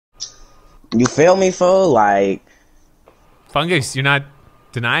You feel me, fool? Like, Fungus, you're not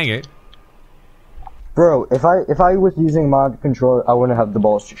denying it. Bro, if I was using mod controller, I wouldn't have the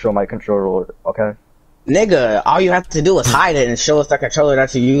balls to show my controller, okay? nigga, all you have to do is hide it and show us the controller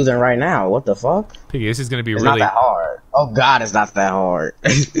that you're using right now. What the fuck? Piggy, this is gonna be It's really not that hard. Oh god, it's not that hard.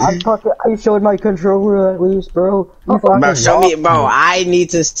 I showed my controller at least, bro. Bro, show me, bro. I need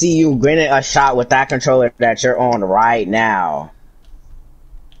to see you grinning a shot with that controller that you're on right now.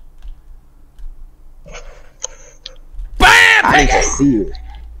 BAM! I need to see it.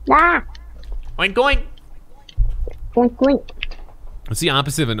 Ah! Oink oink. Oink oink. What's the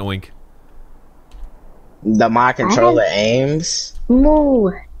opposite of an oink? My controller aims.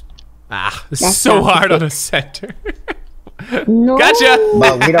 No. Ah, this is so hard on a center. No. Gotcha.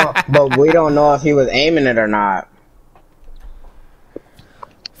 But we don't know if he was aiming it or not.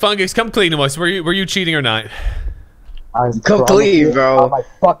 Fungus, come clean to us. Were you cheating or not? Come clean, bro. On my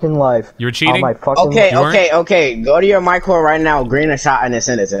fucking life. You were cheating? On my fucking Okay. Go to your mycourt right now, green a shot, and then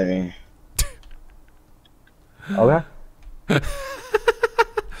send it to me. Okay.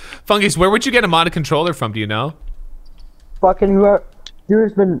 Fungus, where would you get a modded controller from? Do you know? Fucking whoever.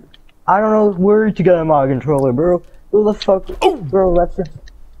 There's been. I don't know where to get a mod controller, bro. Who the fuck? Oh. Bro, that's just.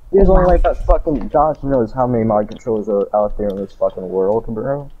 There's only like that fucking. Josh knows how many mod controllers are out there in this fucking world,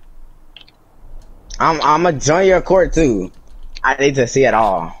 bro. I'm gonna join your court too. I need to see it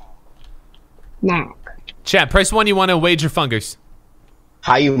all. Nah. Chat, press 1 you want to wager Fungus.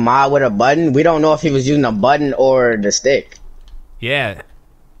 How you mod with a button? We don't know if he was using a button or the stick. Yeah.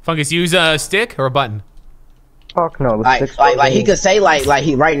 Fungus, use a stick or a button? Fuck no. Like he could say like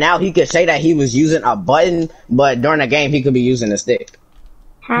he right now he could say that he was using a button, but during the game he could be using a stick.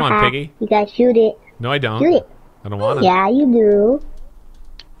 Come on, Piggy. You gotta shoot it. No, I don't. Shoot it. I don't want to. Yeah, you do.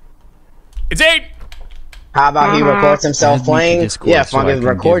 It's 8! How about he records himself playing? Yeah, Fungus,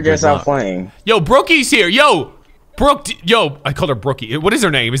 record yourself playing. Yo, Brookie's here. Yo, Brooke. Yo, I called her Brookie. What is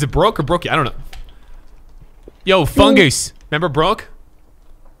her name? Is it Brooke or Brookie? I don't know. Yo, Fungus. Remember Brooke?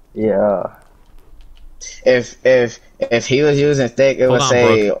 Yeah. If he was using stick, it would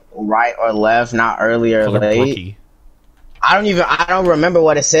say Brooke. Right or left, not early or late. I don't remember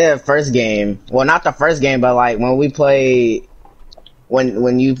what it said first game. Well, not the first game, but like when we played. When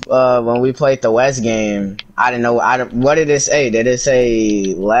we played the West game, I didn't know. What did it say? Did it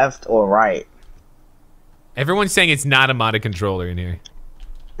say left or right? Everyone's saying it's not a modded controller in here.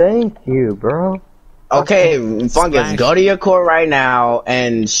 Thank you, bro. Okay, Fungus, go to your court right now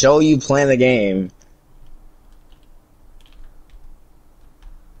and show you playing the game.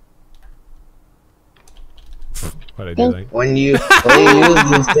 Why'd I do that? When you use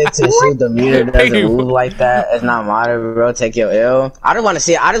the stick to shoot, the meter doesn't move like that. It's not modded, bro. Take your L. I just want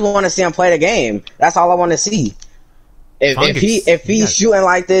to see him play the game. That's all I want to see. If he's shooting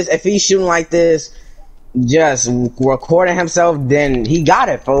like this, just recording himself, then he got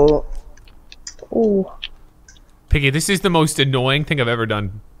it, fool. Ooh. Piggy, this is the most annoying thing I've ever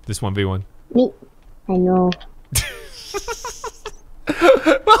done. This 1v1. Me. I know.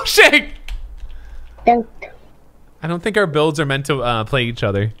 Well, shake. Don't. I don't think our builds are meant to play each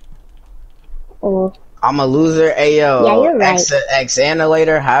other. Oh. I'm a loser, ayo. Yeah, you're right.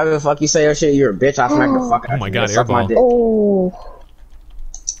 X-annihilator, however the fuck you say your shit, you're a bitch. I smack the fuck out of you. Oh my god, airball. Oh.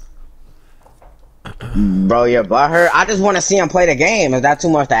 Bro, your butt hurt. I just want to see him play the game. Is that too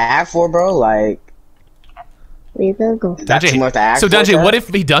much to ask for, bro? Like, We will go. is that too much to ask for? So, Donj, what if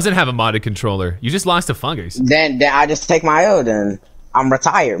he doesn't have a modded controller? You just lost to Fungus. Then I just take my L, then. I'm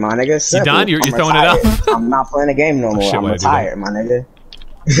retired, my nigga. You done? You're throwing it up? I'm not playing the game no more. Shit, I'm retired, my nigga.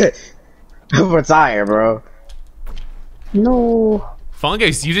 I'm retired, bro. No.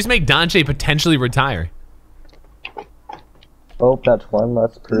 Fungus, you just make Donj potentially retire. Oh, that's one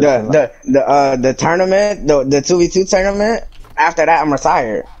less person. The tournament, the 2v2 tournament. After that, I'm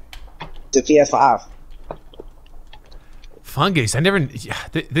retired to PS5. Fungus, I never.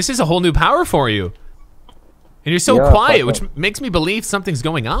 This is a whole new power for you. And you're so Yeah, quiet, which makes me believe something's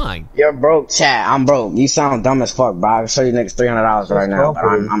going on. You're broke, chat. I'm broke. You sound dumb as fuck, bro. I'll show you niggas $300 right now, but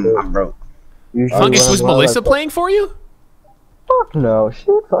I'm broke. Fungus, was Melissa playing for you? Fuck no. She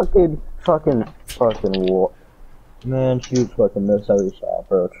fucking what? Man, she would fucking miss every shot,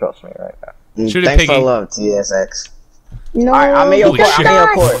 bro. Trust me right now. Shoot it, Thanks Piggy. for love, TSX. No. Alright, I'm in your court. I'm in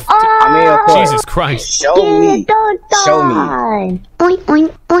your court. I'm in your court. Jesus Christ. Show me. Show me. Oink,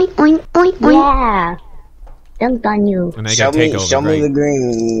 oink, oink, oink, oink, oink. Yeah. Dunked on you. And I got takeover, Show me the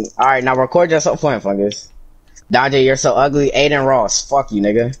green. Alright, now record yourself playing, Fungus. Donj, you're so ugly. Aiden Ross. Fuck you,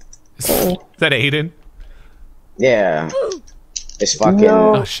 nigga. Is that Aiden? Yeah. It's fucking...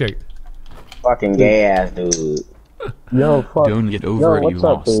 No. Oh, shit. Fucking gay ass dude. Yo, fuck. Don't get over it, you what's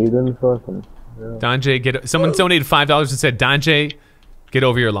up, lost. Aiden? Fucking. Donj, someone donated $5 and said, Donj, get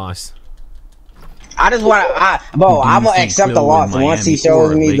over your loss. I just want to, bro, I'm gonna accept the loss once he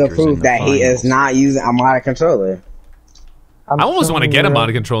shows me the proof that he is not using a modded controller. I almost want to get a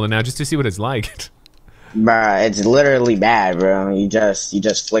modded controller now just to see what it's like. Bruh, it's literally bad, bro. You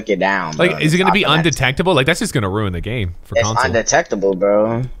just flick it down, bro. Like, is it gonna be undetectable? Like, that's just gonna ruin the game for console. It's undetectable,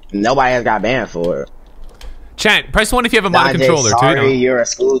 bro. Nobody has got banned for it. Chat, press 1 if you have a modded controller. Sorry, you're a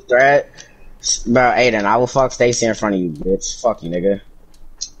school threat. Bro, Aiden, I will fuck Stacy in front of you, bitch. Fuck you, nigga.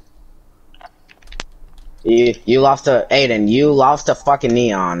 You lost to Aiden. You lost to fucking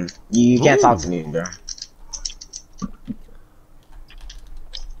Neon. You can't talk to me, bro.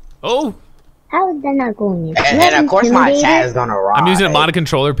 Oh. How is that not going in? And of course my chat is gonna ride. I'm using a modded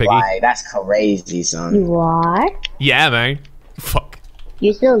controller, Piggy. Like, that's crazy, son. You are? Yeah, man. Fuck.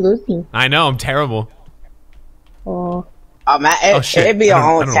 You're still losing. I know, I'm terrible. Oh. Oh man, it'd be your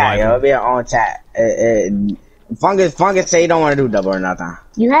own chat, yo. It'd be your own chat. Fungus say you don't want to do double or nothing.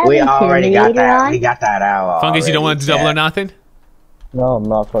 You have We already got that. on? We got that out. Fungus, you don't want to do double or nothing? No, I'm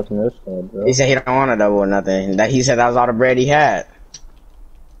not fucking this guy, bro. He said he don't want to double or nothing. That he said that was all the bread he had.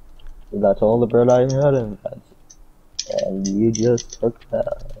 That's all the bread I had, and you just took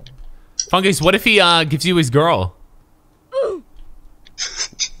that. Fungus, what if he gives you his girl?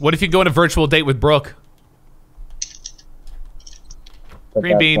 What if you go on a virtual date with Brooke? But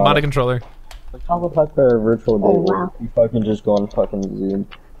Green bean, modded controller. How the fuck are a virtual date? Wow. You fucking just go on fucking Zoom,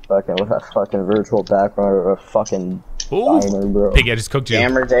 fucking with a fucking virtual background or a fucking diner, bro. Piggy, I just cooked you.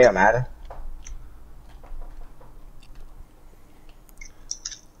 Gamer Day, I'm at it.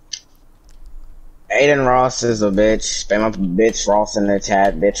 Aiden Ross is a bitch. Spam up bitch Ross in the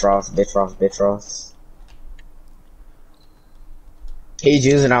chat. Bitch Ross, bitch Ross, bitch Ross. He's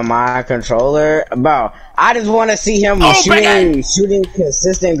using a my controller. Bro, I just want to see him shooting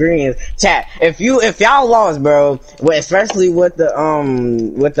consistent greens. Chat, if y'all lost, bro, especially with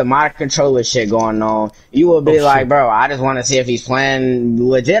the mod controller shit going on, you will be like, bro, I just want to see if he's playing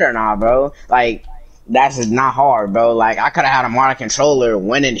legit or not, bro. Like, that's not hard, bro. Like, I could have had a mod controller,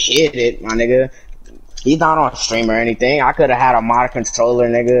 went and hit it, my nigga. He's not on stream or anything. I could have had a mod controller,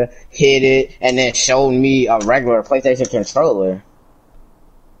 nigga, hit it, and then showed me a regular PlayStation controller.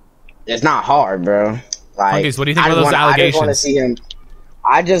 It's not hard, bro. Like, Fungus, what do you think about those allegations?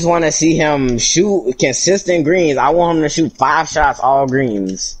 I just want to see him shoot consistent greens. I want him to shoot 5 shots, all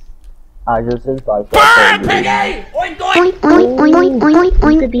greens. I just did 5 shots. Burn, Piggy! Oink, oink, oink, oink, oink,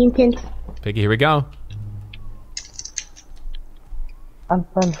 oink. Could be intense. Piggy, here we go. I'm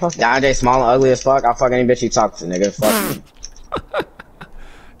fucking. Donj small and ugly as fuck. I'll fuck any bitch you talk to, nigga. Fuck you.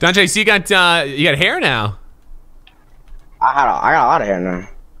 Donj, so you got hair now. I got a lot of hair now.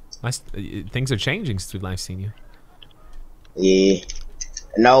 Things are changing since we last seen you. Yeah.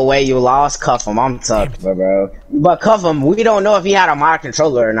 No way you lost. Cuff him. I'm tucked, bro. But cuff him. We don't know if he had a mod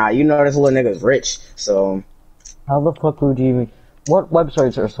controller or not. You know this little nigga's rich, so. How the fuck would you even? What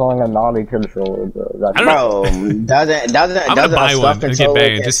websites are selling a modded controller, bro? Doesn't I'm gonna buy one and get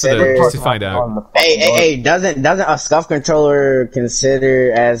banned just to find out. Hey, doesn't a scuff controller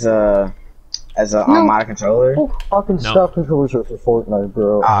consider as a mod controller? Fucking stuff controllers are for Fortnite,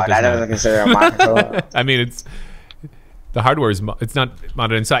 bro. Oh, that doesn't consider a mod controller. I mean, it's the hardware is it's not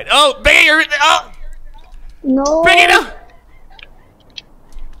modded inside. Oh, Piggy, No. Piggy, no.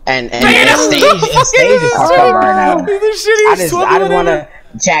 And stage is fucked up right now. I just want to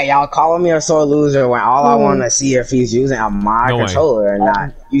chat. Y'all calling me a sore loser when all I want to see if he's using a mod controller or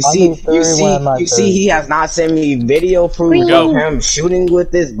not. You see, he has not sent me video proof of him shooting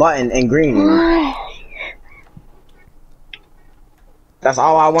with this button and green. That's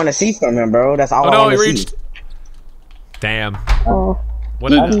all I want to see from him, bro. That's all I want to see. Damn. Oh.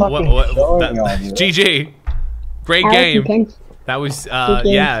 What GG. Great game. Intense. That was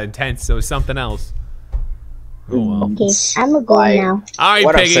yeah, intense. So it was something else. Oh well. Okay, I'm gonna go now. Alright,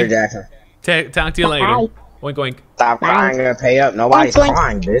 what Piggy. up, Sir Jackson? Talk to you later. Bye. Oink oink. Stop crying and pay up. Nobody's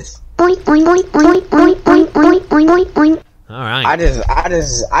crying, bitch. Oink, oink, oink, oink, oink, oink, oink, oink, oink. Alright. I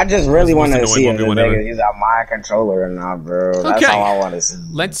just really want to see if the nigga use a my controller or not, bro. That's all I want to see.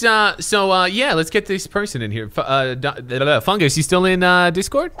 Let's yeah, let's get this person in here. Fungus, you still in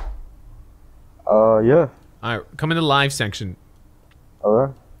Discord? Yeah. Alright, come in the live section.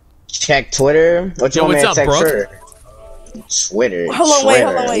 Alright. Check Twitter. What you want me to check Twitter? Twitter. Hold on,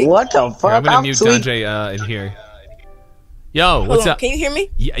 wait. What the fuck? I'm gonna mute Donj in here. Yo, what's up? Can you hear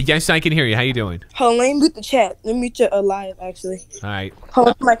me? Yes, I can hear you. How you doing? Hold on, let me mute the chat. Let me mute your live, actually. Alright. Hold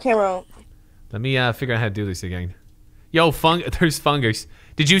on, put my camera on. Let me figure out how to do this again. Yo, there's Fungus.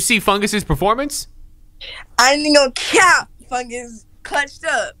 Did you see Fungus's performance? I ain't even gonna count. Fungus clutched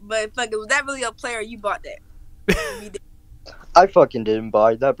up, but fucking was that really a player? You bought that? I fucking didn't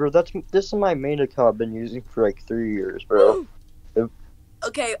buy that, bro. This is my main account I've been using for like 3 years, bro.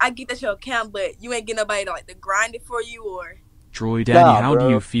 Okay, I get that your account, but you ain't get nobody to like to grind it for you or. Troy Daddy, how do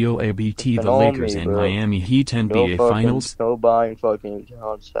you feel ABT the Lakers and Miami Heat NBA Finals? No buying fucking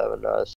accounts having us.